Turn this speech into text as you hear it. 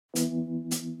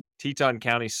Teton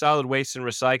County Solid Waste and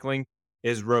Recycling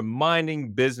is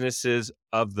reminding businesses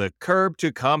of the Curb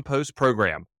to Compost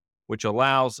program, which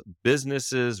allows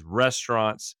businesses,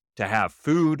 restaurants to have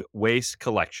food waste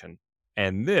collection.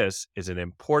 And this is an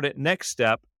important next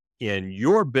step in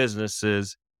your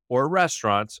business's or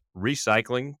restaurant's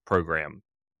recycling program.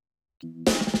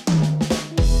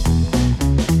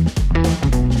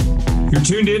 You're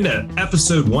tuned in to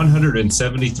episode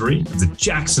 173 of the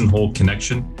Jackson Hole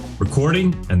Connection,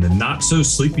 recording in the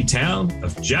not-so-sleepy town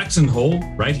of Jackson Hole,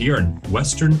 right here in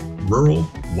western rural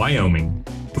Wyoming.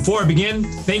 Before I begin,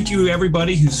 thank you to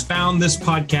everybody who's found this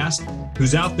podcast,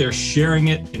 who's out there sharing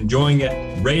it, enjoying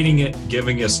it, rating it,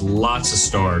 giving us lots of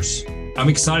stars. I'm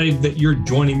excited that you're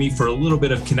joining me for a little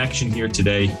bit of connection here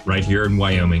today, right here in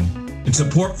Wyoming. And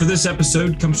support for this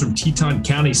episode comes from Teton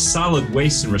County Solid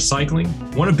Waste and Recycling.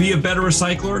 Want to be a better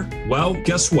recycler? Well,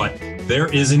 guess what?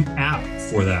 There is an app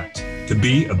for that. To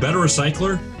be a better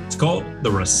recycler, it's called the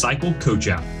Recycle Coach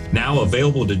app, now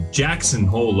available to Jackson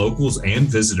Hole locals and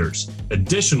visitors.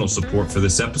 Additional support for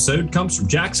this episode comes from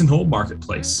Jackson Hole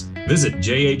Marketplace. Visit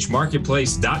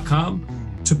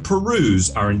jhmarketplace.com to peruse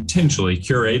our intentionally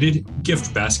curated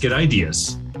gift basket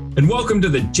ideas. And welcome to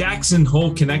the Jackson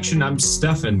Hole Connection. I'm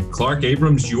Stephen Clark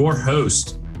Abrams, your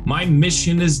host. My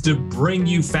mission is to bring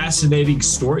you fascinating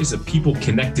stories of people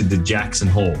connected to Jackson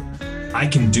Hole. I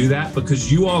can do that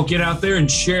because you all get out there and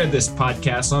share this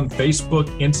podcast on Facebook,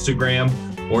 Instagram,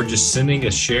 or just sending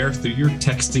a share through your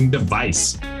texting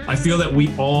device. I feel that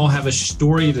we all have a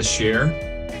story to share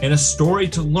and a story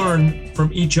to learn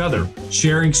from each other.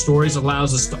 Sharing stories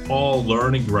allows us to all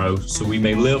learn and grow so we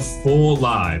may live full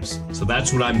lives. So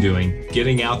that's what I'm doing,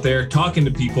 getting out there, talking to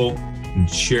people, and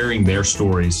sharing their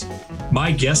stories.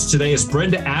 My guest today is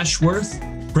Brenda Ashworth.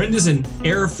 Brenda's an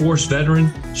Air Force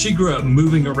veteran. She grew up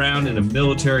moving around in a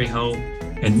military home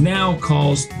and now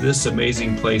calls this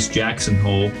amazing place Jackson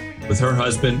Hole with her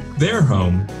husband their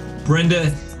home.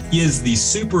 Brenda is the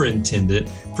superintendent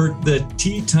for the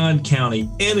Teton County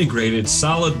Integrated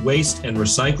Solid Waste and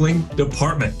Recycling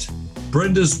Department.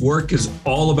 Brenda's work is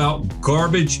all about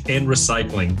garbage and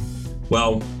recycling.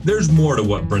 Well, there's more to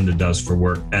what Brenda does for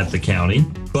work at the county,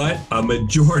 but a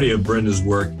majority of Brenda's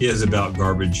work is about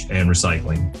garbage and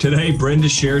recycling. Today, Brenda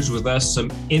shares with us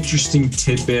some interesting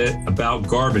tidbit about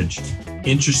garbage,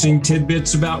 interesting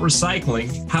tidbits about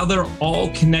recycling, how they're all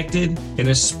connected, and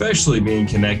especially being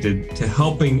connected to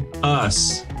helping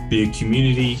us be a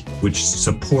community which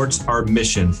supports our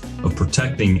mission of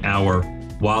protecting our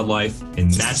wildlife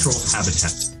and natural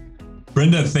habitat.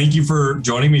 Brenda, thank you for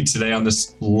joining me today on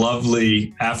this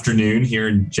lovely afternoon here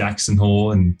in Jackson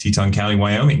Hole in Teton County,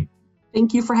 Wyoming.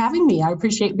 Thank you for having me. I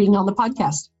appreciate being on the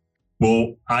podcast.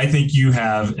 Well, I think you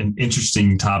have an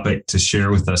interesting topic to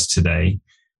share with us today.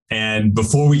 And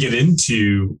before we get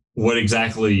into what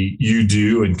exactly you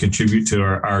do and contribute to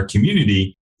our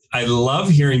community, I love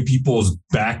hearing people's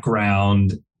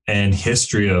background and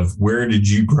history of where did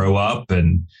you grow up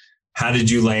and how did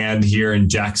you land here in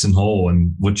Jackson Hole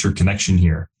and what's your connection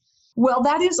here? Well,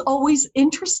 that is always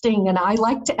interesting. And I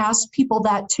like to ask people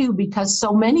that too, because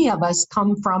so many of us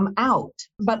come from out.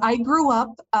 But I grew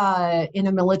up in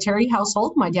a military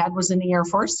household. My dad was in the Air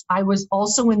Force. I was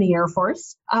also in the Air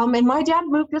Force. And my dad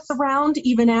moved us around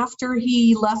even after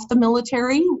he left the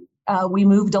military. We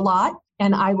moved a lot.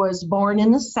 And I was born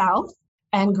in the South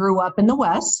and grew up in the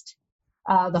West.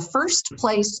 The first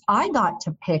place I got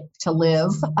to pick to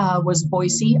live was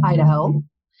Boise, Idaho.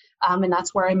 And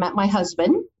that's where I met my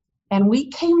husband. And we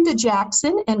came to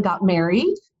Jackson and got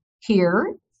married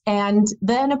here. And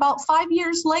then about 5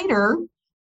 years later,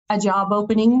 a job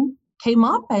opening came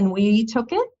up and we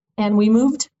took it and we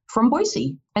moved from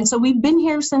Boise. And so we've been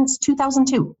here since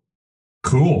 2002.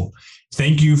 Cool.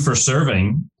 Thank you for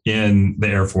serving in the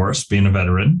Air Force, being a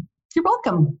veteran. You're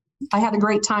welcome. I had a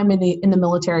great time in the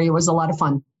military. It was a lot of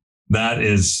fun. That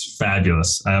is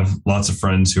fabulous. I have lots of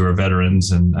friends who are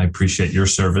veterans and I appreciate your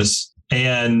service.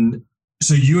 And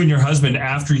so you and your husband,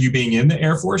 after you being in the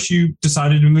Air Force, you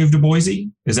decided to move to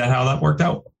Boise? Is that how that worked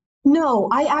out? No,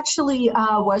 I actually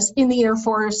was in the Air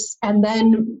Force and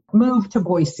then moved to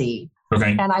Boise.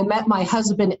 Okay. And I met my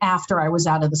husband after I was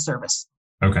out of the service.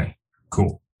 Okay,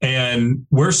 cool. And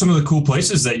where's some of the cool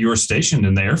places that you were stationed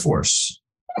in the Air Force?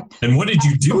 And what did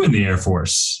you do in the Air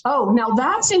Force? Oh, now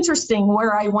that's interesting.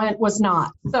 Where I went was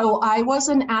not. So I was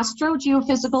an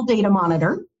astrogeophysical data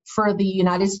monitor for the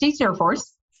United States Air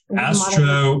Force.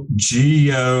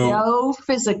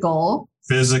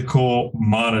 Geophysical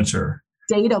monitor.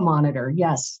 Data monitor,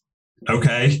 yes.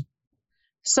 Okay.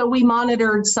 So we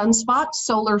monitored sunspots,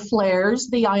 solar flares,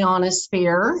 the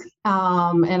ionosphere,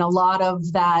 and a lot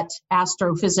of that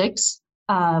astrophysics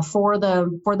for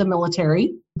the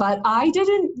military, but I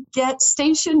didn't get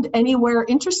stationed anywhere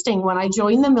interesting. When I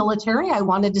joined the military, I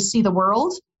wanted to see the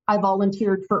world. I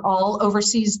volunteered for all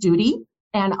overseas duty,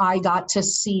 and I got to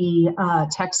see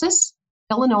Texas,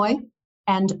 Illinois,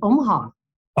 and Omaha.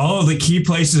 All the key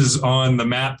places on the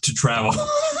map to travel.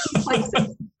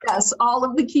 Yes, all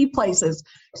of the key places.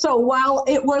 So while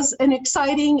it was an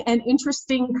exciting and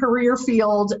interesting career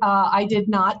field, I did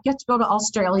not get to go to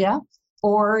Australia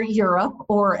or Europe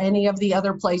or any of the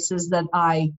other places that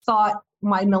I thought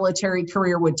my military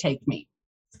career would take me.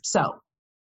 So.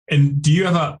 And do you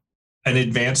have an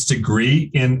advanced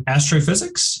degree in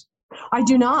astrophysics? I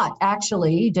do not,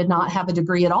 actually, did not have a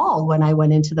degree at all when I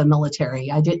went into the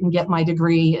military. I didn't get my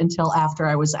degree until after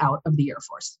I was out of the Air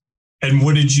Force. And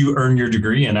what did you earn your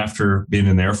degree in after being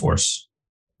in the Air Force?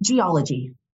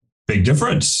 Geology. Big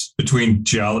difference between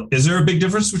is there a big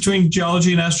difference between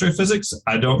geology and astrophysics?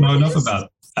 I don't know enough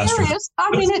about astrophysics. There is.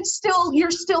 I mean,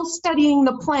 you're still studying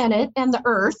the planet and the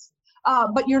Earth,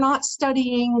 but you're not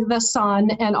studying the sun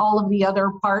and all of the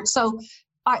other parts. So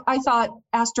I thought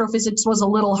astrophysics was a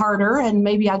little harder, and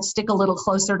maybe I'd stick a little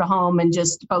closer to home and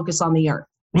just focus on the Earth.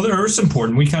 Well, the Earth's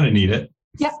important. We kind of need it.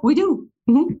 Yeah, we do.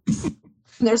 Mm-hmm.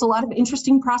 There's a lot of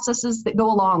interesting processes that go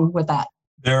along with that.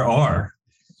 There are.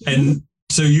 And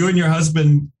so you and your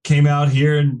husband came out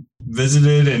here and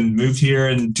visited and moved here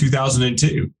in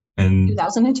 2002. And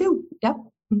 2002, yep.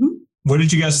 Mm-hmm. What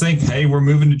did you guys think? Hey, we're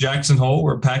moving to Jackson Hole.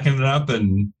 We're packing it up.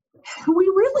 And we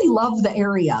really love the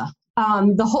area,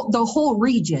 the whole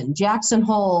region, Jackson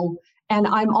Hole. And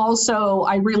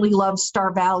I really love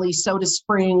Star Valley, Soda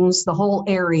Springs, the whole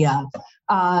area.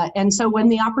 And so when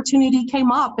the opportunity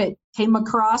came up, it came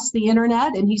across the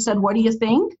internet and he said, "What do you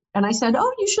think?" And I said,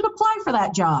 "Oh, you should apply for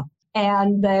that job."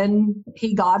 And then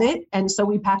he got it. And so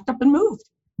we packed up and moved.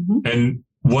 Mm-hmm. And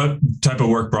what type of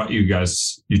work brought you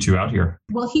two out here?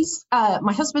 Well,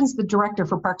 my husband's the director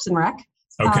for Parks and Rec.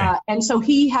 Okay. And so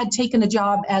he had taken a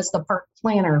job as the park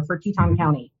planner for Teton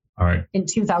County. All right. In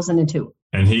 2002.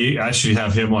 And I should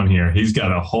have him on here. He's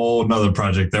got a whole nother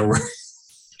project that we're...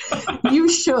 You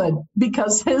should,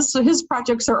 because his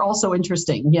projects are also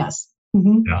interesting. Yes.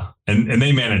 Mm-hmm. Yeah. And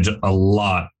they manage a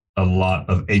lot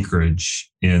of acreage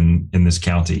in this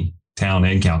county, town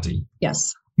and county.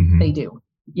 Yes, mm-hmm. They do.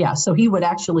 Yeah. So he would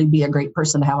actually be a great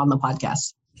person to have on the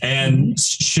podcast. And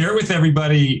share with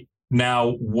everybody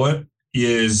now, what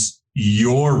is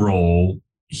your role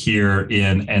here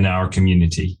in our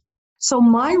community? So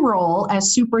my role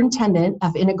as superintendent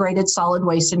of integrated solid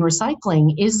waste and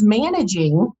recycling is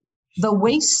managing the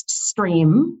waste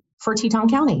stream for Teton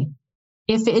County.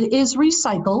 If it is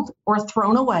recycled or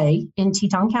thrown away in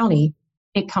Teton County,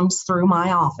 it comes through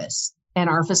my office and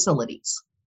our facilities.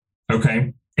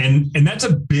 Okay. And that's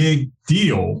a big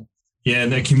deal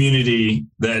in a community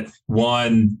that,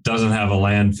 one, doesn't have a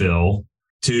landfill,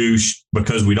 two,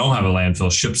 because we don't have a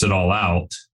landfill, ships it all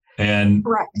out. And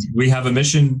correct. We have a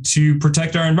mission to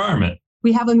protect our environment.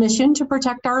 We have a mission to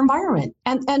protect our environment.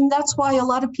 And that's why a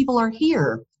lot of people are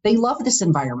here. They love this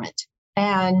environment.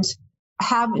 And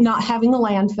not having a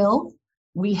landfill,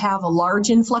 we have a large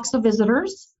influx of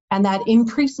visitors, and that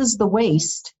increases the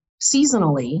waste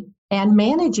seasonally. And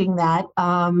managing that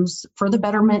for the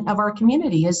betterment of our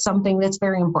community is something that's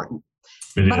very important.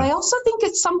 But I also think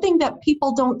it's something that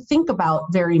people don't think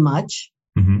about very much.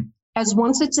 Mm-hmm. As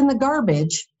once it's in the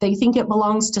garbage, they think it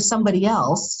belongs to somebody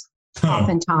else,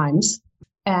 oftentimes.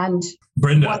 And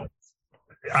Brenda,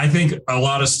 I think a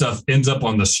lot of stuff ends up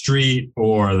on the street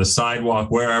or the sidewalk,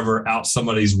 wherever, out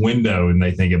somebody's window, and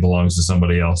they think it belongs to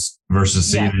somebody else versus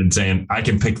seeing it and saying, I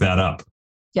can pick that up.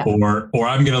 Yeah. Or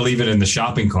I'm going to leave it in the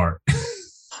shopping cart.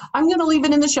 I'm going to leave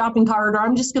it in the shopping cart, or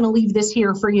I'm just going to leave this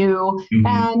here for you. Mm-hmm.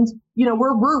 And,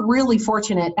 we're really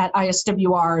fortunate at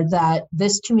ISWR that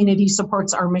this community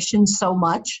supports our mission so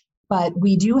much, but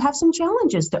we do have some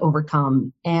challenges to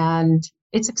overcome. And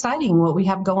it's exciting what we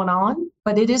have going on,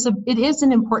 but it is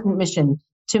an important mission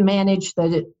to manage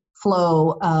the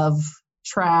flow of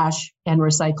trash and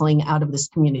recycling out of this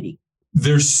community.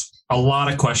 There's a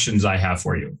lot of questions I have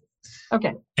for you.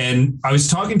 Okay. And I was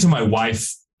talking to my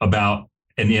wife about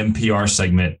an NPR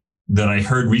segment that I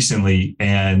heard recently,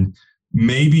 and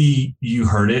maybe you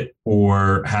heard it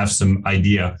or have some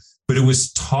idea, but it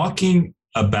was talking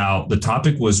about, the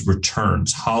topic was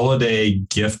returns, holiday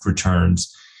gift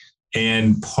returns.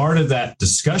 And part of that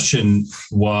discussion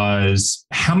was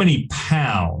how many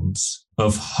pounds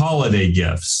of holiday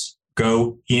gifts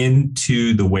go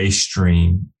into the waste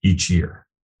stream each year.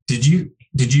 Did you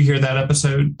hear that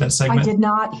episode, that segment? I did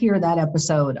not hear that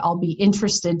episode. I'll be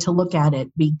interested to look at it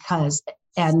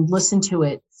and listen to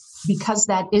it because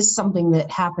that is something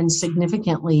that happens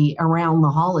significantly around the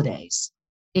holidays,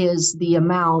 is the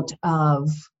amount of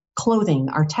clothing,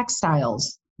 our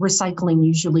textiles. Recycling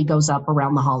usually goes up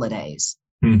around the holidays.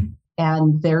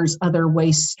 And there's other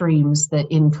waste streams that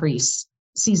increase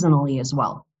seasonally as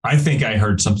well. I think I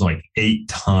heard something like 8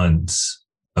 tons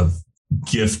of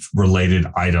gift-related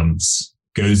items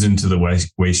goes into the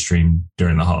waste stream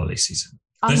during the holiday season.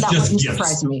 That's that just wouldn't gifts.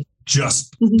 Surprise me.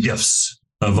 Just gifts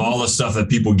of all the stuff that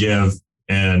people give.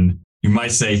 And you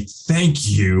might say, thank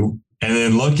you, and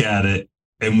then look at it.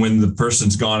 And when the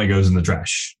person's gone, it goes in the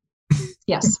trash.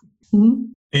 Yes.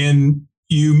 And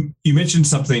you mentioned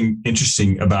something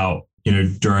interesting about,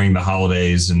 during the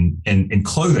holidays and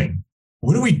clothing.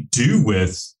 What do we do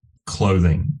with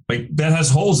clothing? Like that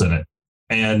has holes in it.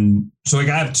 And so I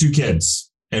have 2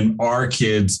 kids, and our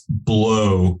kids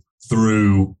blow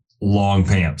through long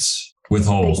pants with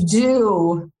holes. They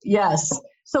do. Yes.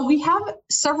 So we have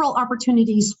several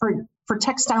opportunities for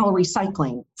textile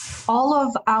recycling. All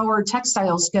of our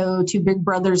textiles go to big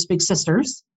brothers, big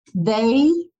sisters.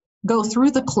 They go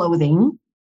through the clothing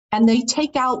and they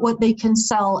take out what they can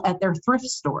sell at their thrift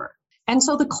store. And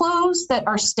so the clothes that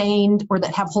are stained or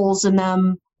that have holes in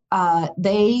them,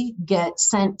 they get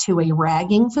sent to a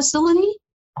ragging facility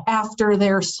after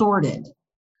they're sorted.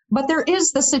 But there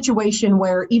is the situation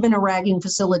where even a ragging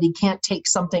facility can't take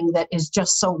something that is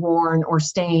just so worn or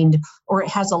stained, or it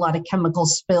has a lot of chemical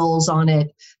spills on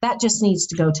it. That just needs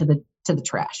to go to the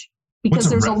trash, because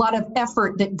there's a lot of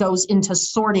effort that goes into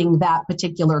sorting that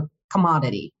particular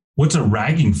commodity. What's a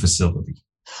ragging facility?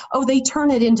 Oh, they turn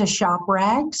it into shop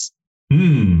rags.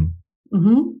 Okay.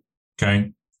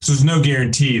 So there's no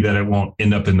guarantee that it won't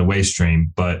end up in the waste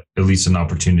stream, but at least an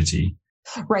opportunity.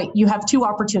 Right. You have 2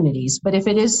 opportunities, but if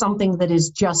it is something that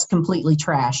is just completely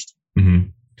trashed.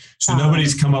 So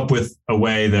nobody's come up with a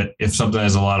way that if something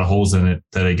has a lot of holes in it,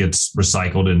 that it gets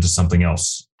recycled into something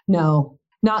else. No,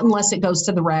 not unless it goes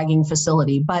to the ragging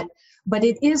facility. But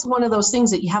it is one of those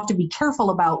things that you have to be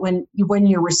careful about when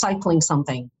you're recycling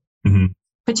something,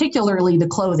 particularly the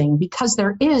clothing, because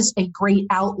there is a great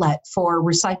outlet for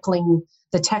recycling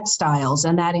the textiles,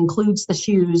 and that includes the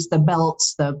shoes, the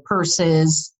belts, the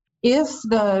purses. If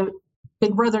the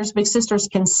big brothers, big sisters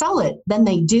can sell it, then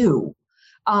they do.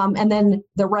 And then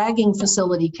the ragging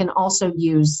facility can also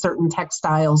use certain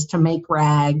textiles to make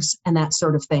rags and that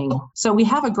sort of thing. So we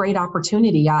have a great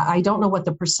opportunity. I don't know what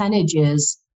the percentage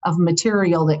is of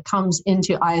material that comes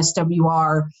into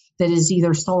ISWR that is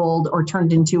either sold or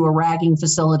turned into a ragging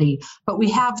facility, but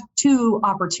we have 2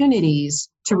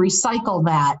 opportunities to recycle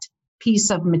that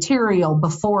piece of material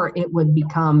before it would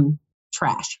become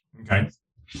trash. Okay.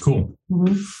 Cool.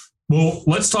 Well,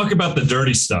 let's talk about the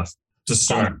dirty stuff to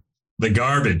start. The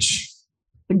garbage.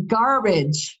 The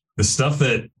garbage. The stuff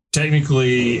that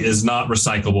technically is not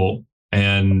recyclable.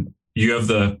 And you have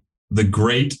the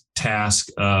great task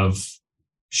of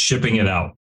shipping it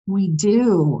out. We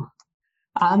do.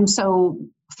 So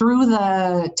through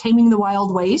the Taming the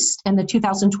Wild Waste and the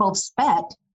 2012 SPET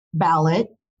ballot,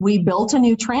 we built a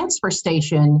new transfer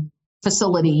station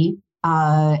facility.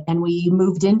 And we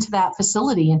moved into that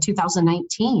facility in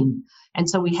 2019. And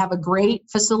so we have a great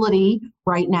facility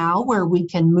right now where we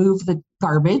can move the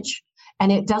garbage.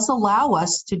 And it does allow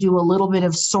us to do a little bit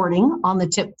of sorting on the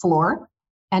tip floor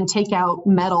and take out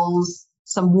metals,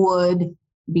 some wood,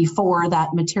 before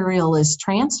that material is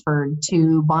transferred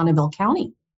to Bonneville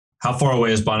County. How far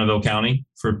away is Bonneville County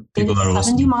for people that are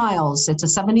listening? 70 miles. It's a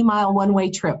 70-mile one-way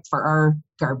trip for our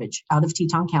garbage out of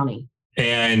Teton County.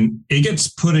 And it gets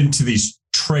put into these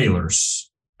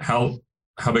trailers. How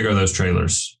big are those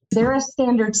trailers? They're a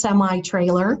standard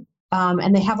semi-trailer,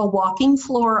 and they have a walking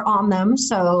floor on them.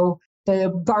 So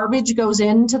the garbage goes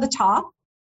into the top,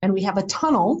 and we have a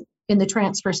tunnel in the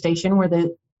transfer station where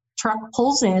the truck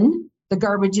pulls in. The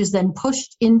garbage is then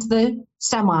pushed into the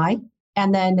semi,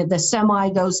 and then the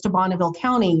semi goes to Bonneville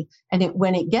County. And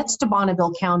when it gets to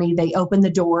Bonneville County, they open the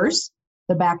doors,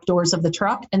 the back doors of the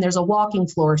truck, and there's a walking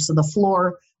floor. So the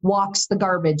floor walks the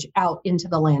garbage out into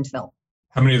the landfill.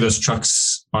 How many of those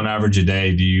trucks on average a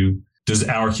day does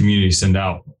our community send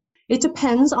out? It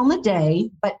depends on the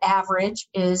day, but average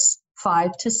is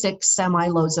 5 to 6 semi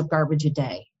loads of garbage a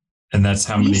day. And that's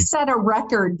how many? We set a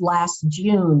record last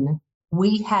June.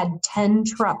 We had 10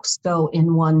 trucks go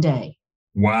in one day.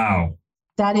 Wow.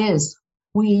 That is,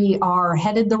 we are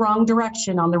headed the wrong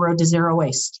direction on the road to zero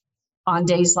waste on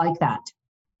days like that.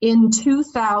 In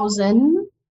 2000,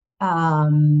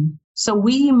 so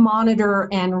we monitor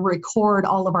and record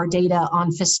all of our data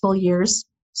on fiscal years.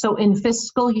 So in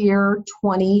fiscal year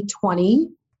 2020,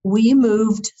 we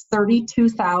moved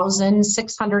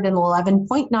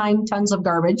 32,611.9 tons of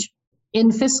garbage.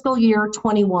 In fiscal year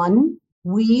 21,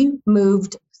 we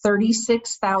moved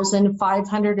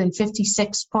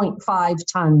 36,556.5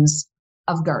 tons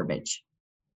of garbage.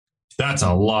 That's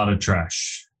a lot of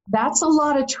trash. That's a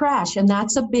lot of trash, and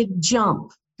that's a big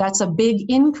jump. That's a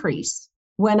big increase.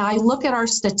 When I look at our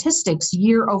statistics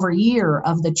year over year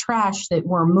of the trash that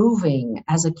we're moving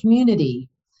as a community,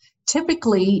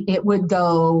 typically it would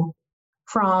go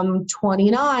from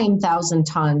 29,000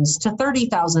 tons to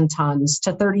 30,000 tons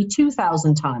to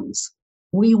 32,000 tons.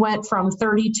 We went from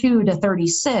 32 to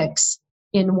 36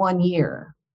 in 1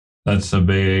 year. That's a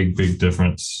big, big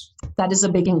difference. That is a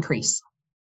big increase.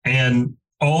 And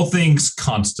all things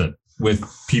constant with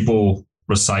people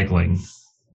recycling.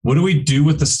 What do we do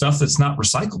with the stuff that's not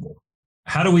recyclable?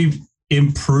 How do we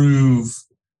improve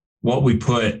what we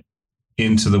put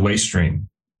into the waste stream?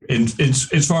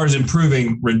 As far as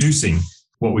reducing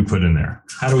what we put in there,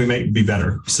 how do we be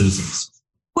better citizens?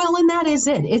 Well, and that is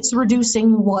it. It's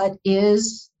reducing what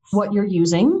you're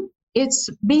using. It's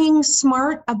being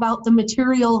smart about the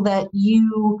material that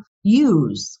you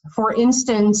use. For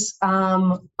instance,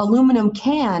 aluminum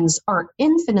cans are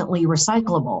infinitely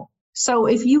recyclable. So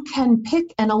if you can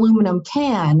pick an aluminum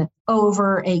can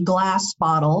over a glass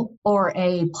bottle or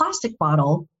a plastic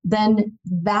bottle, then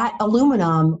that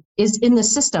aluminum is in the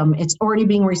system. It's already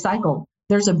being recycled.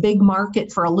 There's a big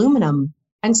market for aluminum.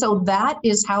 And so that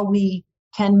is how we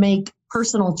can make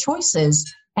personal choices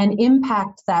and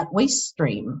impact that waste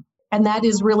stream. And that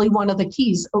is really one of the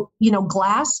keys.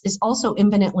 Glass is also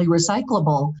infinitely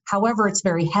recyclable. However, it's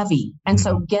very heavy. And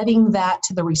so getting that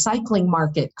to the recycling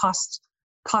market costs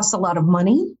a lot of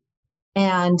money,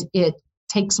 and it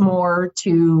takes more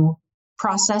to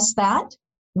process that,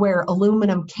 where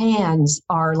aluminum cans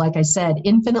are, like I said,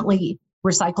 infinitely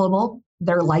recyclable.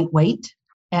 They're lightweight,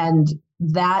 and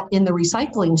that in the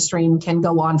recycling stream can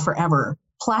go on forever.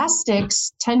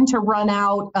 Plastics tend to run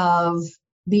out of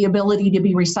the ability to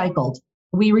be recycled.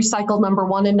 We recycle number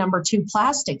 1 and number 2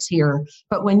 plastics here,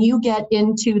 but when you get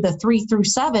into the 3 through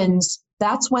 7s,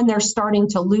 that's when they're starting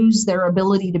to lose their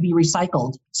ability to be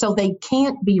recycled. So they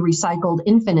can't be recycled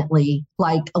infinitely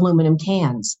like aluminum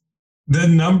cans. The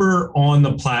number on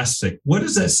the plastic, what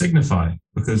does that signify?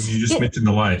 Because you just mentioned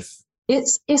the life. It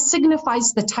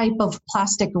signifies the type of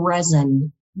plastic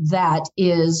resin that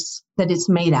it's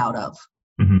made out of.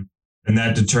 Mm-hmm. And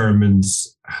that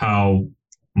determines how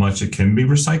much it can be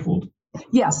recycled?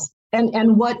 Yes.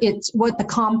 And what the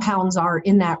compounds are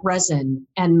in that resin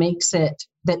and makes it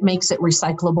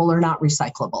recyclable or not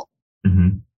recyclable.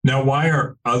 Mm-hmm. Now, why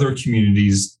are other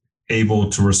communities able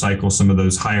to recycle some of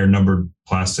those higher numbered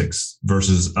plastics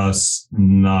versus us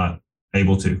not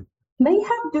able to? They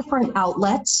have different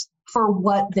outlets for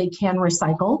what they can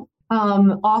recycle.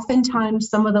 Oftentimes,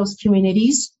 some of those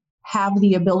communities have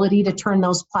the ability to turn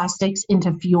those plastics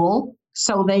into fuel,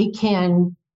 so they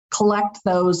can collect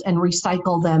those and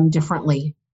recycle them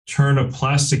differently. Turn a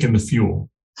plastic into fuel?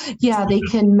 Yeah, they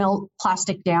can melt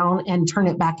plastic down and turn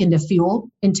it back into fuel,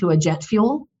 into a jet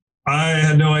fuel. I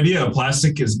had no idea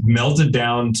plastic is melted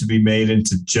down to be made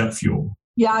into jet fuel.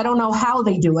 Yeah, I don't know how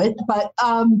they do it, but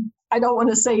I don't want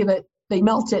to say that they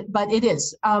melt it, but it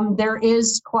is. There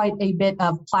is quite a bit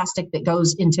of plastic that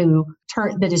goes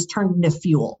that is turned into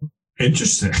fuel.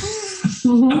 Interesting.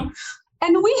 Mm-hmm.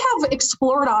 And we have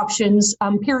explored options.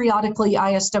 Periodically,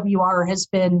 ISWR has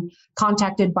been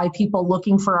contacted by people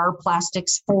looking for our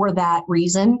plastics for that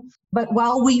reason. But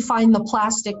while we find the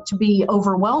plastic to be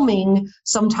overwhelming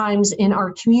sometimes in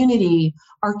our community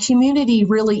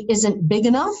really isn't big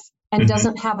enough and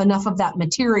doesn't have enough of that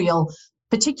material,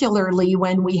 particularly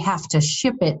when we have to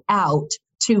ship it out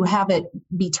to have it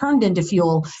be turned into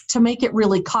fuel, to make it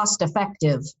really cost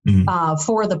effective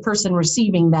for the person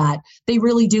receiving that. They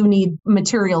really do need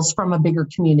materials from a bigger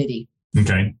community.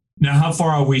 Okay. Now, how far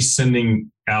are we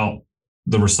sending out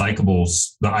the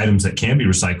recyclables, the items that can be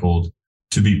recycled,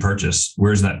 to be purchased?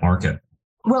 Where's that market?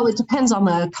 Well, it depends on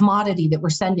the commodity that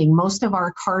we're sending. Most of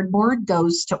our cardboard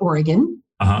goes to Oregon.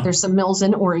 Uh-huh. There's some mills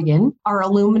in Oregon. Our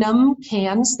aluminum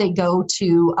cans, they go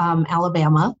to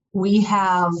Alabama. We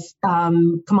have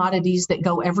commodities that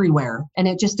go everywhere, and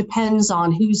it just depends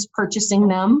on who's purchasing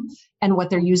them and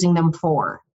what they're using them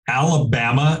for.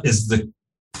 Alabama is the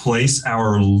place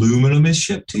our aluminum is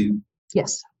shipped to?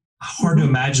 Yes. Hard to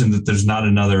imagine that there's not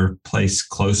another place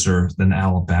closer than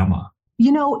Alabama.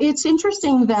 You know, it's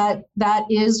interesting that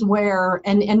is where,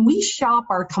 and we shop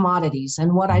our commodities.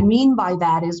 And what I mean by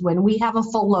that is when we have a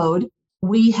full load,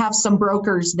 we have some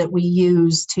brokers that we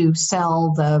use to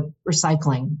sell the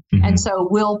recycling. Mm-hmm. And so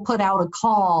we'll put out a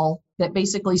call that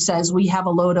basically says we have a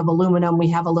load of aluminum,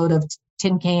 we have a load of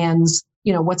tin cans,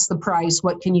 what's the price?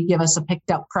 What can you give us a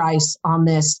picked up price on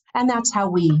this? And that's how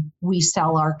we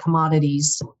sell our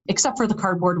commodities. Except for the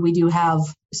cardboard, we do have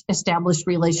established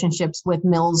relationships with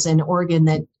mills in Oregon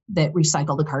that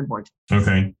recycle the cardboard.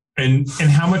 Okay. And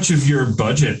how much of your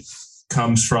budget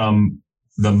comes from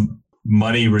the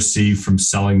money received from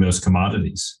selling those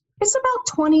commodities? It's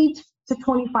about 20 to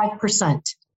 25%.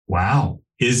 Wow.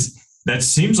 That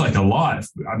seems like a lot.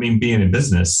 I mean, being in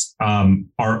business,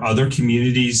 are other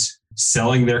communities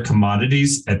selling their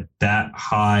commodities at that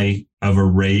high of a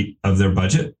rate of their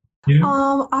budget?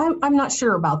 Yeah. I'm not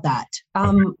sure about that.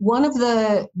 One of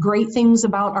the great things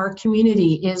about our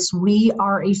community is we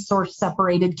are a source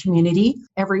separated community.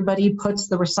 Everybody puts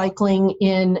the recycling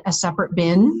in a separate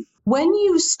bin. When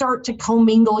you start to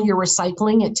commingle your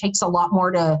recycling, it takes a lot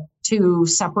more to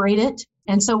separate it.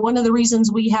 And so one of the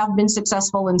reasons we have been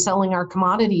successful in selling our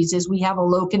commodities is we have a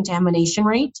low contamination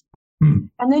rate.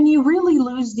 And then you really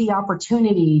lose the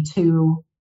opportunity to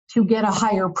get a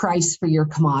higher price for your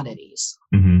commodities.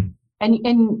 Mm-hmm.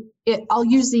 And I'll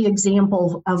use the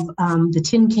example of the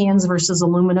tin cans versus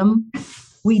aluminum.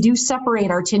 We do separate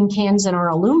our tin cans and our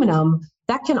aluminum.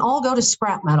 That can all go to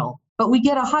scrap metal, but we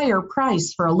get a higher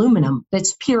price for aluminum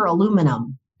that's pure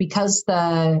aluminum because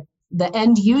the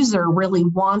end user really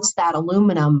wants that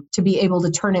aluminum to be able to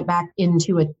turn it back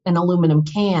into an aluminum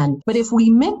can. But if we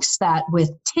mix that with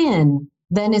tin,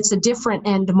 then it's a different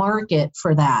end market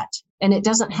for that. And it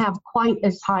doesn't have quite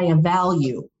as high a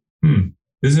value.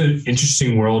 This is an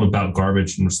interesting world about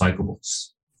garbage and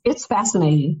recyclables. It's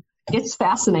fascinating. It's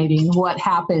fascinating what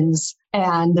happens.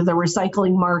 And the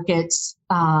recycling markets,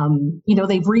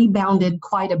 they've rebounded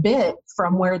quite a bit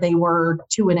from where they were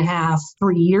 2.5,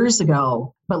 3 years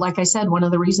ago. But like I said, one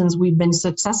of the reasons we've been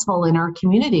successful in our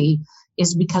community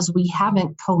is because we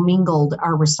haven't commingled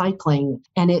our recycling,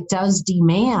 and it does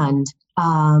demand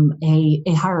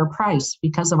a higher price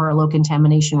because of our low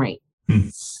contamination rate.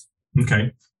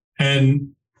 Okay.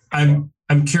 And I'm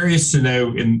curious to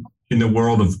know in the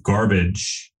world of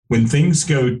garbage, when things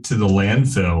go to the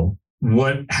landfill,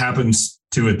 what happens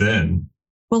to it then?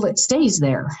 Well, it stays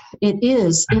there. It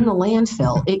is in the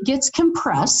landfill. It gets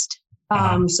compressed.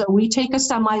 So we take a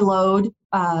semi-load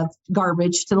of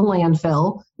garbage to the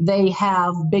landfill. They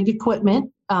have big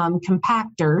equipment,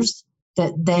 compactors,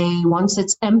 that once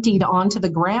it's emptied onto the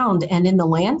ground and in the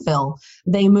landfill,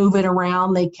 they move it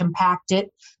around, they compact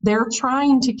it. They're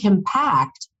trying to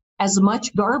compact as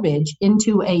much garbage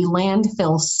into a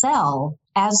landfill cell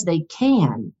as they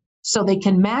can, so they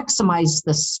can maximize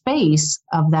the space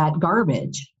of that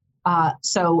garbage.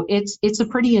 So it's a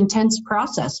pretty intense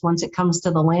process once it comes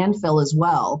to the landfill as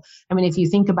well. I mean, if you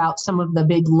think about some of the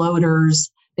big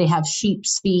loaders, they have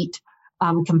sheep's feet,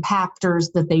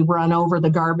 compactors that they run over the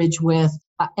garbage with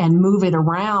and move it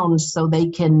around so they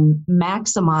can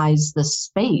maximize the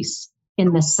space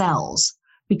in the cells.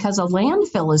 Because a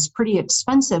landfill is pretty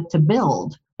expensive to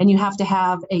build, and you have to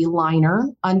have a liner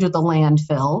under the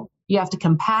landfill. You have to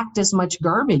compact as much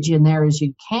garbage in there as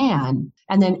you can.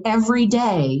 And then every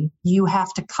day you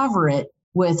have to cover it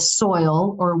with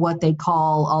soil, or what they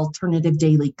call alternative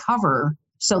daily cover,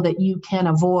 so that you can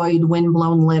avoid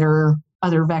windblown litter,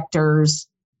 other vectors,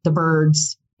 the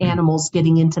birds, animals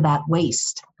getting into that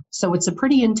waste. So it's a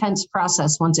pretty intense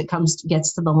process once it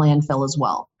gets to the landfill as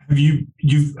well. Have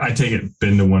you've, I take it,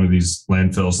 been to one of these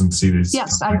landfills and see these?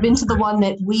 Yes, I've been to the one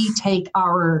that we take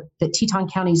that Teton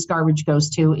County's garbage goes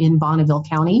to in Bonneville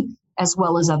County, as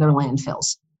well as other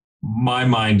landfills. My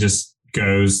mind just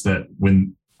goes that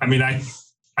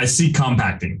I see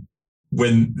compacting.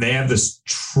 When they have this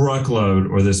truckload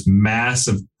or this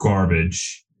massive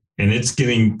garbage and it's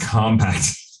getting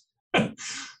compacted,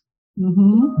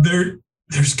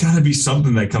 there's got to be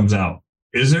something that comes out.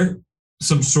 Is there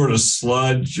some sort of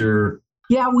sludge or?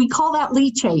 Yeah, we call that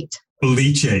leachate.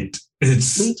 Leachate.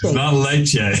 It's not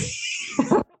leche.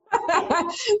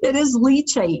 It is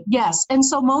leachate, yes. And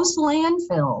so most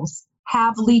landfills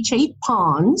have leachate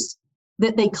ponds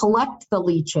that they collect the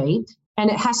leachate, and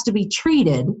it has to be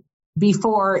treated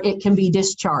before it can be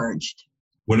discharged.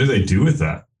 What do they do with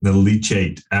that, the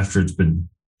leachate, after it's been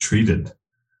treated?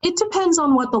 It depends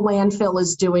on what the landfill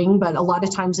is doing, but a lot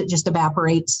of times it just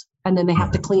evaporates, and then they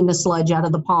have to clean the sludge out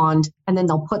of the pond, and then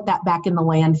they'll put that back in the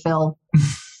landfill.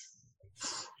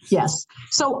 Yes.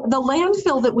 So the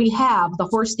landfill that we have, the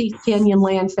Horse Thief Canyon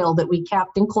landfill that we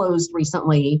capped and closed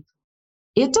recently,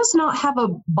 it does not have a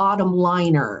bottom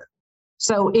liner.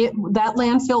 So that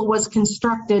landfill was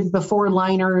constructed before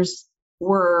liners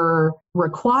were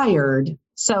required.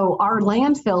 So our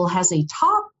landfill has a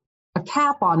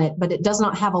cap on it, but it does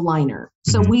not have a liner.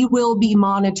 So we will be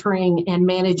monitoring and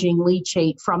managing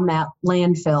leachate from that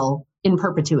landfill in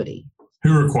perpetuity.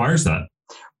 Who requires that?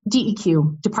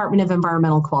 DEQ, Department of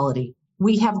Environmental Quality.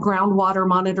 We have groundwater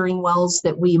monitoring wells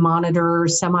that we monitor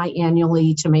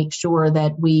semi-annually to make sure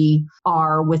that we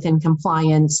are within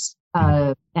compliance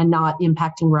and not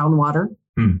impacting groundwater.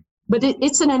 But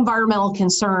it's an environmental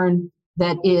concern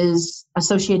that is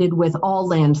associated with all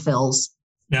landfills.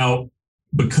 Now,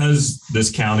 because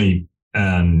this county,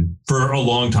 for a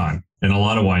long time, and a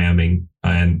lot of Wyoming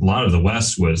and a lot of the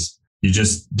West was, you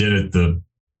just did it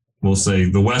we'll say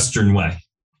the Western way.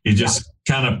 You just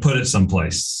kind of put it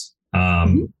someplace.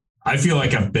 I feel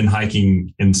like I've been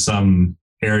hiking in some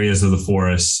areas of the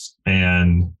forest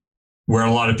and where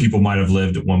a lot of people might have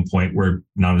lived at one point, where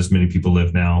not as many people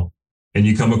live now. And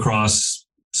you come across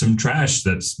some trash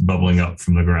that's bubbling up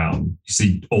from the ground. You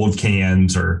see old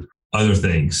cans or other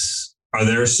things. Are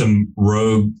there some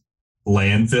rogue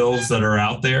landfills that are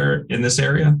out there in this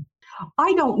area?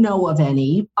 I don't know of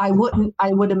any. I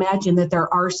would imagine that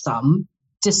there are some.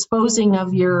 Disposing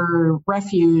of your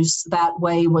refuse that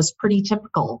way was pretty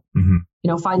typical.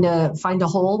 Find a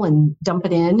hole and dump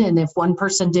it in. And if one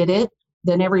person did it,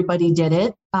 then everybody did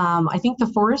it. I think the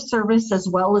Forest Service, as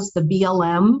well as the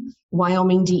BLM,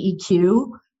 Wyoming DEQ,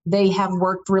 they have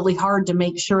worked really hard to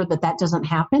make sure that doesn't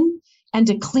happen and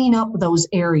to clean up those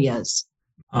areas.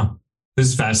 This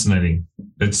is fascinating.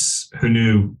 Who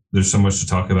knew there's so much to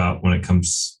talk about when it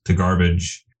comes to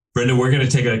garbage. Brenda, we're going to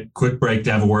take a quick break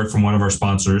to have a word from one of our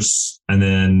sponsors, and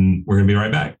then we're going to be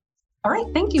right back. All right,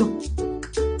 thank you.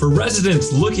 For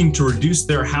residents looking to reduce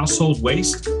their household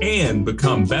waste and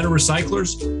become better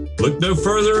recyclers, look no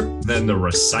further than the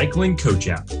Recycling Coach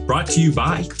app, brought to you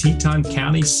by Teton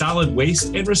County Solid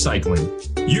Waste and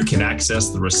Recycling. You can access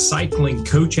the Recycling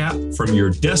Coach app from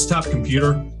your desktop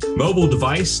computer, mobile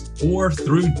device, or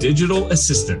through digital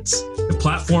assistants. The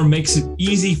platform makes it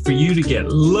easy for you to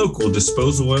get local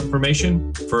disposal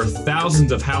information for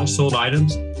thousands of household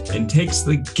items and takes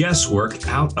the guesswork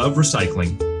out of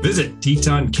recycling. Visit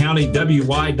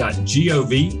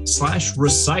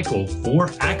TetonCountyWY.gov/recycle for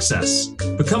access.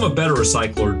 Become a better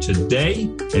recycler today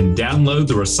and download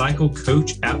the Recycle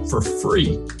Coach app for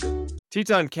free.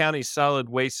 Teton County Solid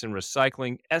Waste and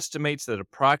Recycling estimates that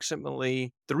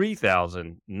approximately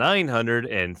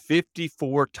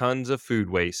 3,954 tons of food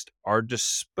waste are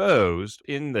disposed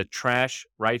in the trash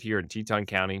right here in Teton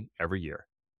County every year.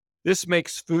 This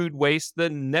makes food waste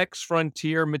the next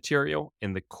frontier material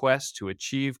in the quest to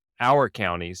achieve our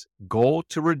county's goal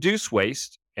to reduce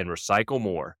waste and recycle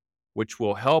more, which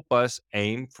will help us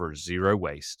aim for zero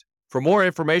waste. For more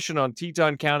information on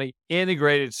Teton County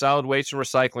Integrated Solid Waste and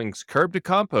Recycling's Curb to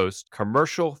Compost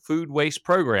commercial food waste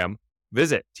program,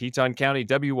 visit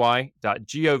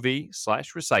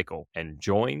TetonCountyWY.gov/recycle and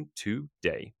join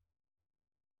today.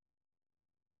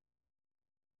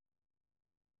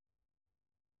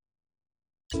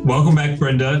 Welcome back,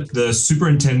 Brenda, the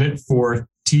superintendent for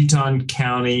Teton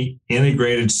County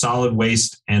Integrated Solid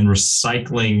Waste and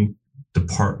Recycling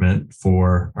Department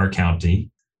for our county.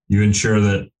 You ensure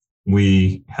that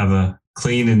we have a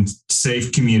clean and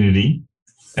safe community.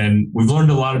 And we've learned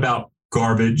a lot about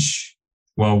garbage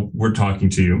while we're talking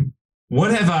to you.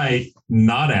 What have I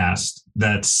not asked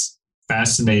that's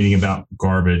fascinating about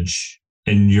garbage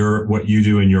and what you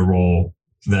do in your role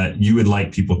that you would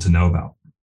like people to know about?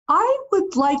 I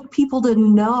would like people to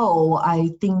know, I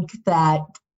think that,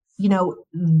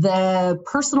 the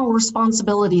personal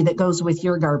responsibility that goes with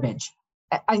your garbage.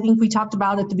 I think we talked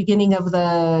about at the beginning of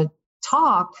the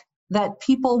talk that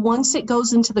people, once it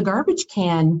goes into the garbage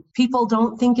can, people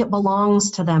don't think it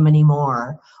belongs to them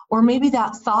anymore. Or maybe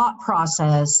that thought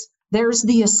process, there's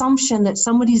the assumption that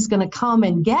somebody's going to come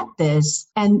and get this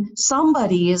and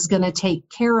somebody is going to take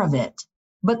care of it.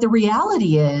 But the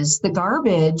reality is the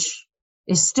garbage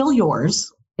is still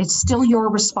yours. It's still your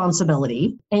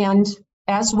responsibility. And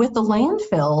as with the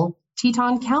landfill,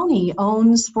 Teton County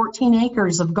owns 14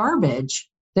 acres of garbage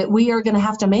that we are going to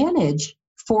have to manage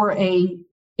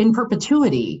in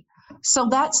perpetuity. So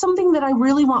that's something that I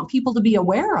really want people to be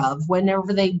aware of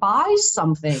whenever they buy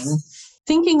something,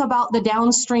 thinking about the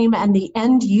downstream and the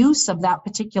end use of that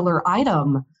particular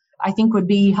item, I think would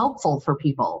be helpful for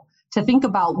people to think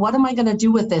about, what am I going to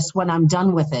do with this when I'm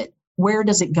done with it? Where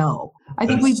does it go? I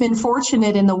think we've been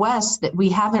fortunate in the West that we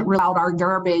haven't ruled out our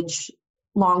garbage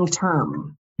long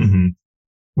term. Mm-hmm.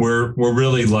 We're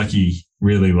really lucky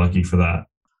for that.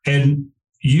 And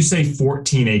you say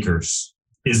 14 acres.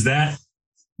 Is that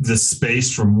the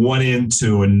space from one end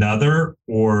to another,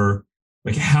 or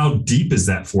like how deep is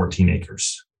that 14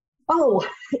 acres? Oh,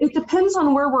 it depends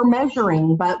on where we're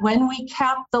measuring. But when we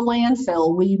capped the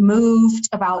landfill, we moved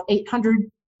about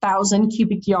 800,000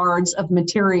 cubic yards of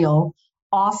material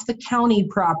off the county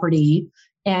property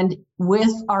And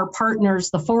with our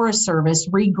partners, the Forest Service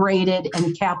regraded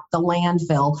and capped the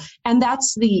landfill. And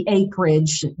that's the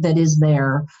acreage that is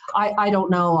there. I don't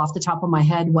know off the top of my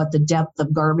head what the depth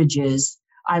of garbage is.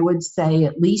 I would say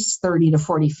at least 30 to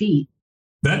 40 feet.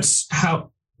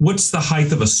 What's the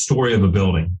height of a story of a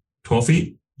building? 12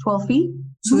 feet? 12 feet.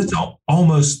 So that's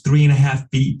almost 3.5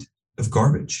 feet of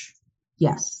garbage.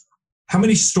 Yes. How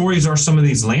many stories are some of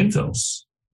these landfills?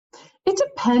 It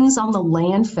depends on the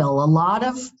landfill.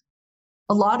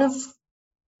 A lot of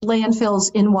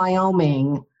landfills in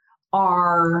Wyoming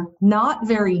are not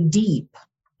very deep.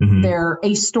 Mm-hmm. They're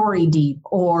a story deep,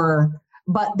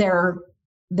 but they're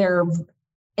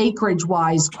acreage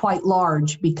wise quite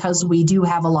large because we do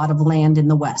have a lot of land in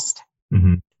the West.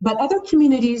 Mm-hmm. But other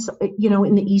communities,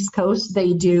 in the East Coast,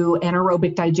 they do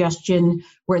anaerobic digestion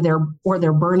where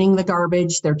they're burning the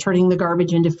garbage, they're turning the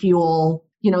garbage into fuel.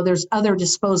 There's other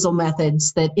disposal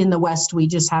methods that in the West we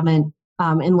just haven't,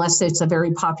 unless it's a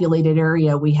very populated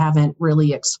area, we haven't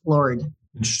really explored.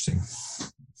 Interesting.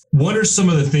 What are some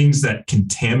of the things that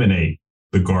contaminate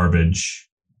the garbage,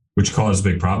 which cause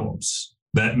big problems?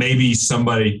 That maybe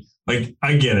somebody, like,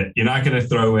 I get it. You're not going to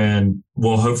throw in,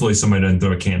 well, hopefully somebody doesn't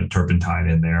throw a can of turpentine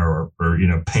in there or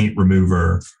paint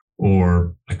remover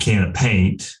or a can of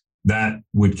paint. That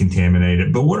would contaminate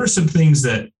it. But what are some things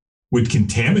that would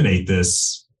contaminate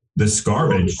this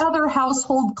garbage? Other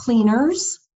household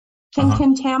cleaners can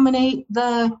contaminate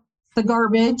the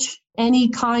garbage. Any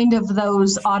kind of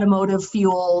those automotive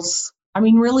fuels. I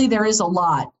mean, really, there is a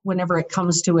lot whenever it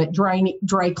comes to it.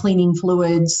 Dry cleaning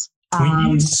fluids.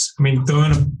 Twinkies.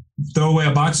 Throw away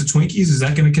a box of Twinkies. Is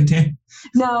that going to contain?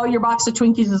 No, your box of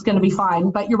Twinkies is going to be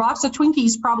fine, but your box of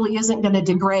Twinkies probably isn't going to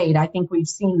degrade. I think we've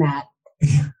seen that.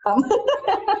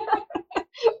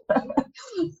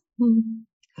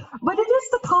 But it is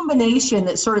the combination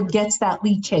that sort of gets that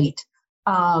leachate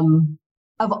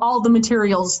of all the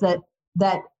materials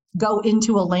that go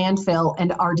into a landfill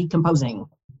and are decomposing.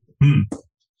 Do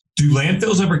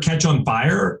landfills ever catch on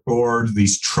fire, or do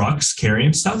these trucks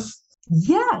carrying stuff?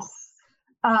 Yes.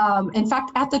 In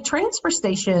fact, at the transfer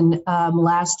station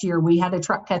last year, we had a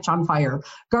truck catch on fire.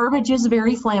 Garbage is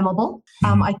very flammable.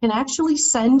 I can actually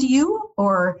send you,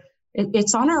 or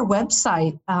it's on our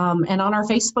website and on our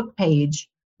Facebook page.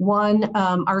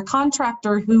 Our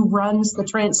contractor who runs the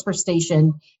transfer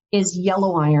station is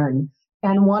Yellow Iron,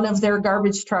 and one of their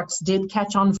garbage trucks did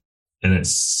catch on fire. And it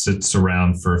sits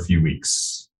around for a few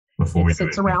weeks before we do it.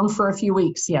 It sits around for a few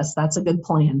weeks. Yes, that's a good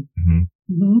plan. Mm-hmm.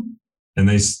 Mm-hmm.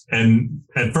 And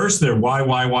at first they're why,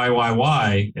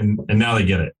 and now they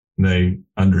get it. They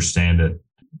understand it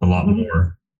a lot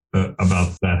more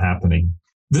about that happening.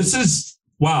 This is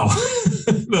wow.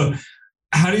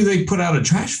 How do they put out a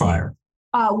trash fire?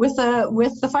 With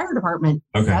the fire department.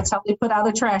 Okay. That's how they put out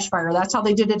a trash fire. That's how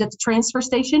they did it at the transfer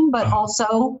station, but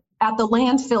also at the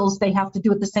landfills, they have to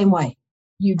do it the same way.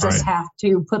 You just have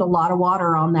to put a lot of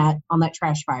water on that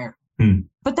trash fire.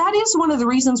 But that is one of the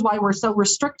reasons why we're so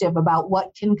restrictive about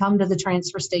what can come to the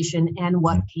transfer station and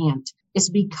what can't, is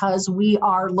because we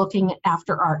are looking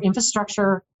after our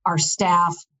infrastructure, our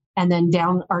staff, and then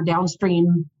our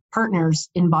downstream partners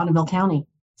in Bonneville County.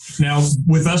 Now,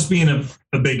 with us being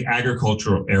a big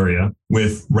agricultural area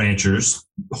with ranchers,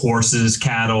 horses,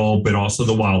 cattle, but also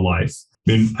the wildlife.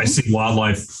 I mean, I see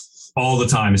wildlife all the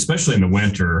time, especially in the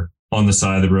winter, on the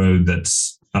side of the road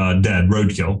that's dead,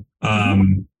 roadkill.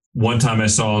 One time I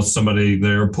saw somebody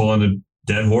there pulling a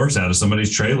dead horse out of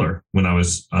somebody's trailer when I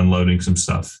was unloading some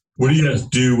stuff. What do you guys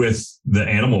do with the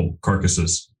animal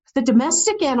carcasses? The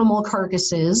domestic animal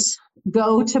carcasses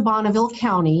go to Bonneville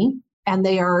County, and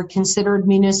they are considered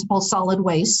municipal solid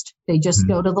waste. They just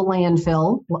go to the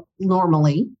landfill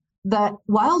normally. The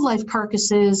wildlife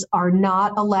carcasses are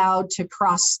not allowed to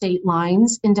cross state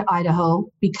lines into Idaho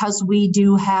because we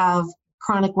do have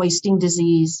chronic wasting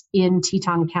disease in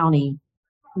Teton County.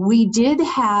 We did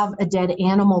have a dead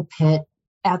animal pit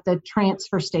at the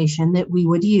transfer station that we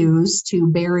would use to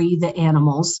bury the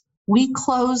animals. We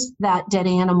closed that dead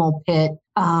animal pit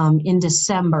in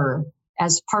December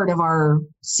as part of our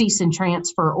cease and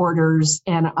transfer orders,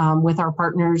 and with our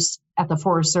partners at the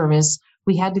Forest Service,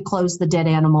 we had to close the dead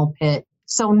animal pit.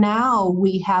 So now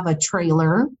we have a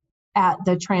trailer at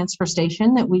the transfer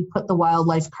station that we put the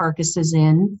wildlife carcasses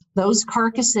in. Those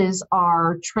carcasses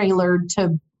are trailered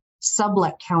to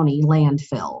Sublette County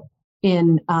landfill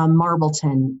in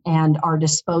Marbleton and are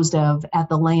disposed of at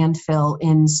the landfill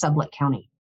in Sublette County.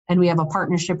 And we have a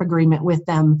partnership agreement with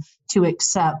them to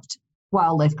accept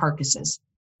wildlife carcasses.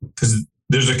 Because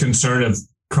there's a concern of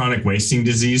chronic wasting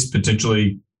disease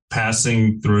potentially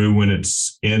passing through when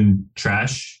it's in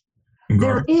trash and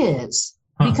garbage? There is.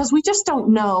 because we just don't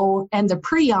know. And the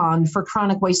prion for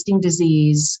chronic wasting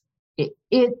disease,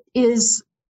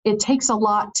 it takes a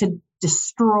lot to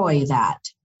destroy that.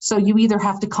 So you either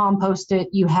have to compost it,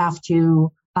 you have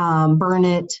to burn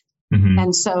it. Mm-hmm.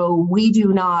 And so we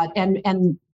do not,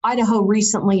 and Idaho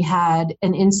recently had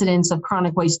an incidence of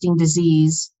chronic wasting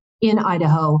disease in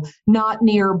Idaho, not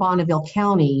near Bonneville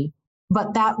County,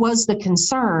 but that was the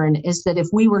concern, is that if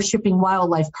we were shipping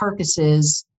wildlife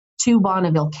carcasses to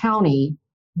Bonneville County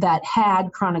that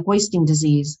had chronic wasting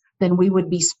disease, then we would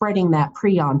be spreading that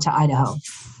prion to Idaho.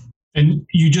 And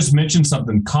you just mentioned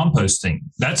something, composting.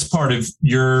 That's part of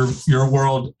your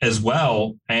world as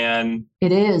well. And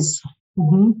it is.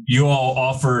 Mm-hmm. You all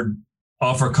offer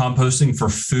composting for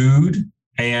food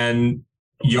and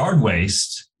yard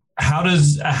waste. How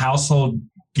does a household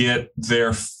get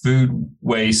their food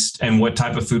waste, and what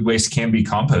type of food waste can be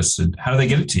composted? How do they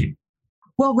get it to you?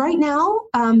 Well, right now,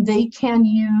 they can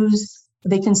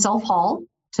self-haul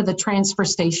to the transfer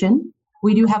station.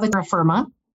 We do have a terra firma,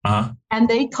 and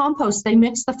they compost. They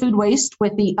mix the food waste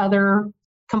with the other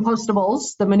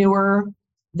compostables, the manure,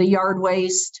 the yard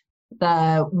waste,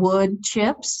 the wood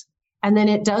chips, and then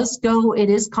it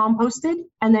is composted.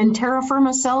 And then terra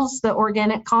firma sells the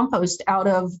organic compost out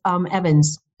of the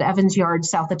Evans yard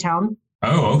south of town.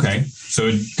 Oh, okay. So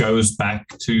it goes back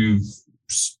to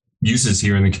uses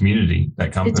here in the community,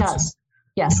 that compost. It does.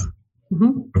 Yes. Yeah.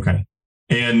 Mm-hmm. Okay.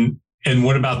 And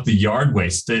what about the yard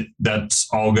waste? That's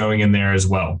all going in there as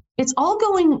well? It's all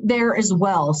going there as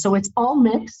well. So it's all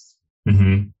mixed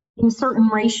in certain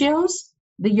ratios.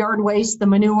 The yard waste, the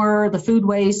manure, the food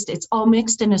waste, it's all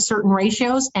mixed into certain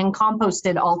ratios and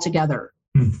composted all together.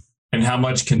 And how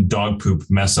much can dog poop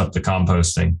mess up the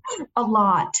composting? A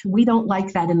lot. We don't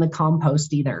like that in the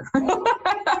compost either.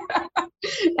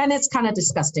 And it's kind of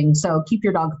disgusting. So keep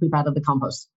your dog poop out of the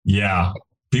compost. Yeah.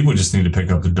 People just need to pick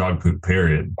up the dog poop,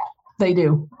 period. They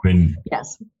do. I mean,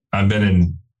 yes.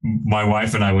 My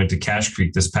wife and I went to Cache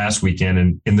Creek this past weekend,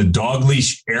 and in the dog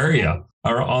leash area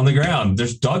or on the ground,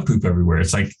 there's dog poop everywhere.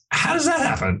 It's like, how does that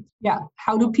happen? Yeah.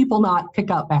 How do people not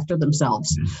pick up after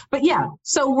themselves? Mm-hmm. But yeah,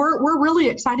 so we're really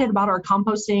excited about our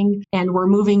composting, and we're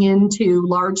moving into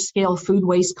large scale food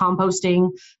waste composting,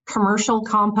 commercial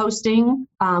composting.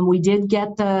 We did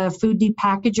get the food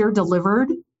depackager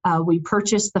delivered. We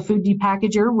purchased the food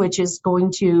depackager, which is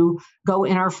going to go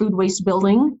in our food waste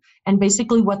building. And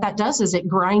basically what that does is it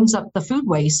grinds up the food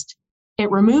waste.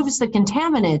 It removes the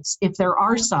contaminants if there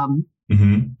are some.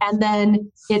 Mm-hmm. And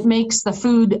then it makes the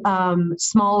food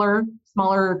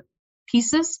smaller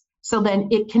pieces. So then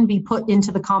it can be put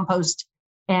into the compost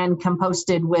and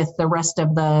composted with the rest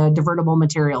of the divertible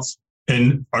materials.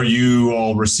 And are you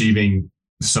all receiving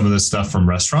some of this stuff from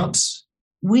restaurants?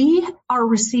 We are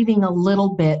receiving a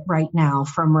little bit right now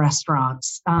from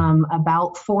restaurants,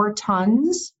 about 4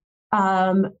 tons.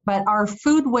 But our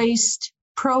food waste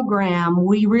program,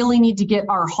 we really need to get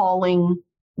our hauling.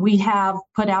 We have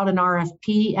put out an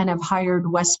RFP and have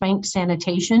hired West Bank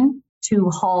Sanitation to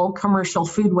haul commercial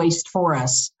food waste for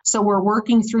us. So we're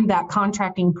working through that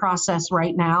contracting process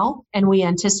right now. And we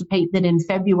anticipate that in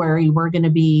February, we're going to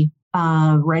be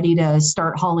ready to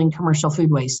start hauling commercial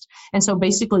food waste. And so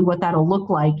basically what that'll look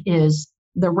like is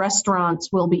the restaurants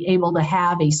will be able to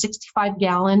have a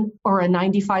 65-gallon or a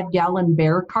 95-gallon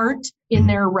bear cart in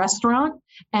their restaurant,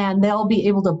 and they'll be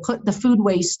able to put the food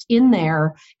waste in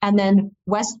there, and then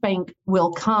West Bank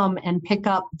will come and pick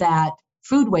up that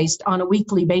food waste on a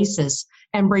weekly basis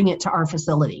and bring it to our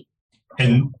facility.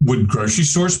 And would grocery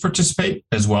stores participate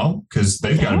as well? Because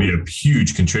they've got to be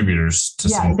huge contributors to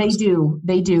some of this.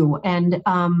 They do. And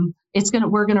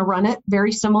we're going to run it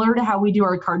very similar to how we do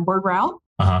our cardboard route.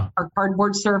 Our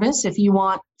cardboard service. If you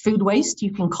want food waste,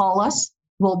 you can call us.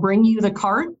 We'll bring you the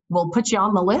cart. We'll put you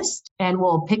on the list, and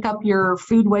we'll pick up your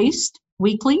food waste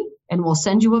weekly, and we'll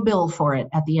send you a bill for it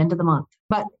at the end of the month.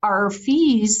 But our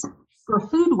fees for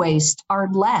food waste are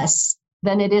less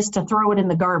than it is to throw it in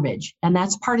the garbage. And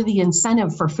that's part of the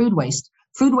incentive for food waste.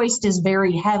 Food waste is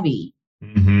very heavy.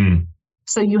 Mm-hmm.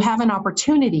 So you have an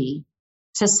opportunity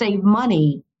to save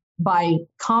money by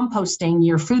composting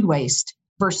your food waste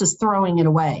versus throwing it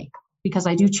away, because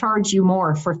I do charge you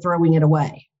more for throwing it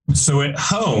away. So at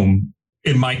home,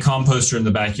 in my composter in the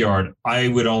backyard, I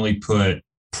would only put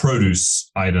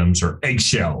produce items or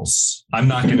eggshells. I'm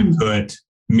not going to put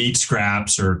meat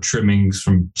scraps or trimmings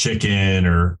from chicken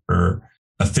or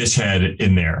a fish head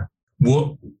in there.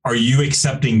 Well, are you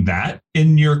accepting that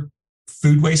in your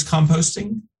food waste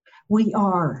composting? We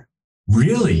are.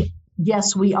 Really?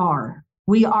 Yes, we are.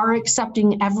 We are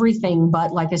accepting everything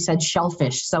but, like I said,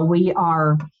 shellfish. So we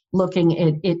are looking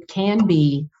at it can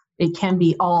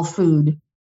be all food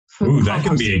Ooh, that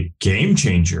can be a game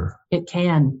changer. It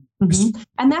can. Mm-hmm.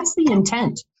 And that's the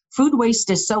intent. Food waste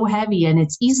is so heavy and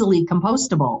it's easily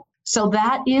compostable. So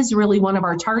that is really one of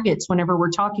our targets whenever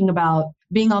we're talking about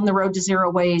being on the road to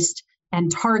zero waste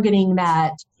and targeting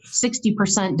that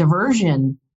 60%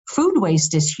 diversion. Food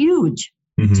waste is huge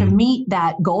to meet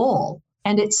that goal.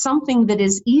 And it's something that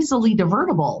is easily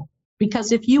divertible,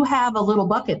 because if you have a little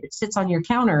bucket that sits on your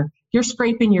counter, you're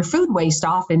scraping your food waste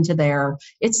off into there.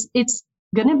 It's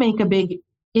going to make a big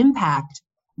impact,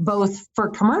 both for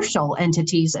commercial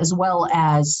entities as well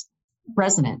as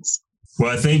residents.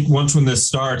 Well, I think when this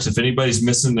starts, if anybody's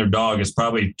missing their dog, it's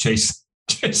probably chasing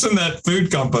that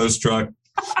food compost truck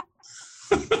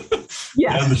down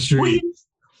the street.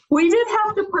 We did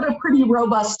have to put a pretty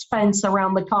robust fence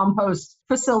around the compost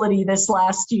facility this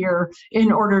last year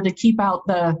in order to keep out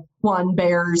the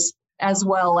bears, as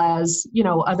well as,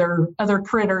 other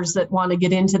critters that want to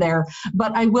get into there.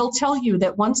 But I will tell you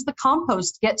that once the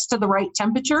compost gets to the right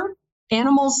temperature,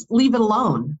 animals leave it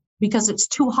alone because it's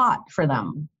too hot for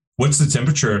them. What's the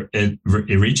temperature it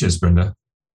reaches, Brenda?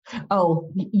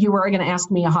 Oh, you are going to ask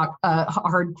me a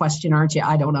hard question, aren't you?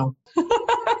 I don't know.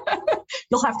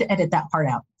 You'll have to edit that part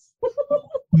out.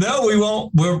 No, we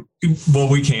won't.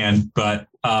 We can, but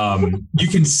you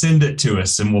can send it to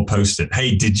us and we'll post it.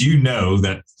 Hey, did you know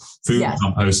that food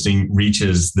composting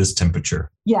reaches this temperature?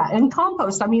 Yeah, and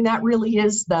compost, that really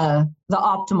is the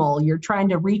optimal. You're trying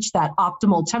to reach that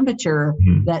optimal temperature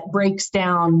that breaks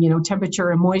down, temperature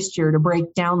and moisture to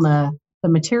break down the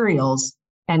materials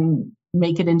and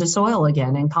make it into soil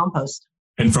again and compost.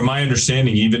 And from my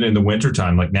understanding, even in the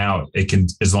wintertime, like now, it can,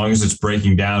 as long as it's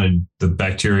breaking down and the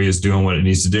bacteria is doing what it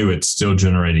needs to do, it's still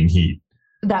generating heat.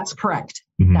 That's correct.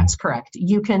 That's correct.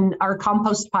 Our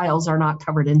compost piles are not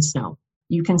covered in snow.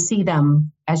 You can see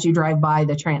them as you drive by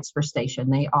the transfer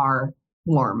station. They are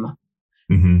warm.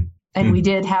 And we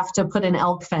did have to put an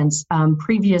elk fence. In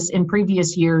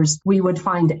previous years, we would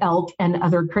find elk and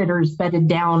other critters bedded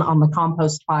down on the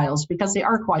compost piles because they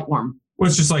are quite warm. Well,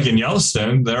 it's just like in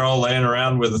Yellowstone, they're all laying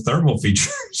around with a thermal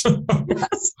feature.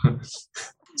 Yes.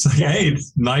 It's like, hey,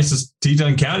 it's nice as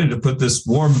Teton County to put this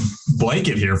warm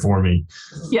blanket here for me.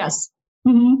 Yes.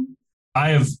 I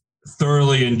have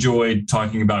thoroughly enjoyed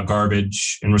talking about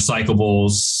garbage and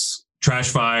recyclables, trash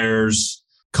fires,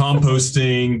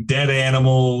 composting, dead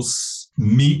animals,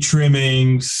 meat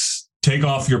trimmings, take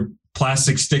off your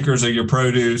plastic stickers of your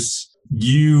produce.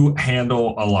 You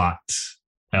handle a lot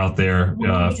out there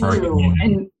for our community.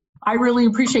 And I really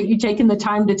appreciate you taking the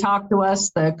time to talk to us,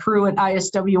 the crew at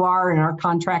ISWR and our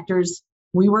contractors.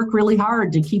 We work really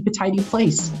hard to keep a tidy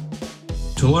place.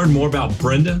 To learn more about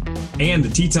Brenda and the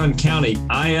Teton County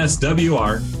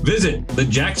ISWR, visit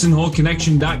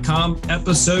thejacksonholeconnection.com,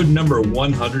 episode number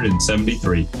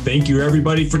 173. Thank you,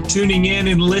 everybody, for tuning in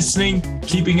and listening,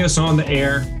 keeping us on the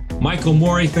air. Michael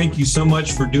Morey, thank you so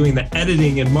much for doing the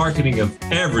editing and marketing of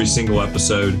every single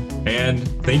episode. And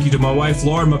thank you to my wife,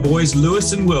 Laura, my boys,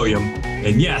 Lewis and William.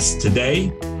 And yes,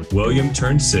 today, William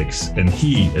turned 6, and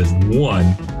he is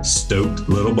one stoked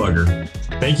little bugger.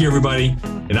 Thank you, everybody.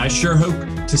 And I sure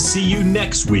hope to see you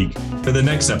next week for the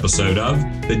next episode of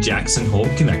the Jackson Hole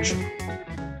Connection.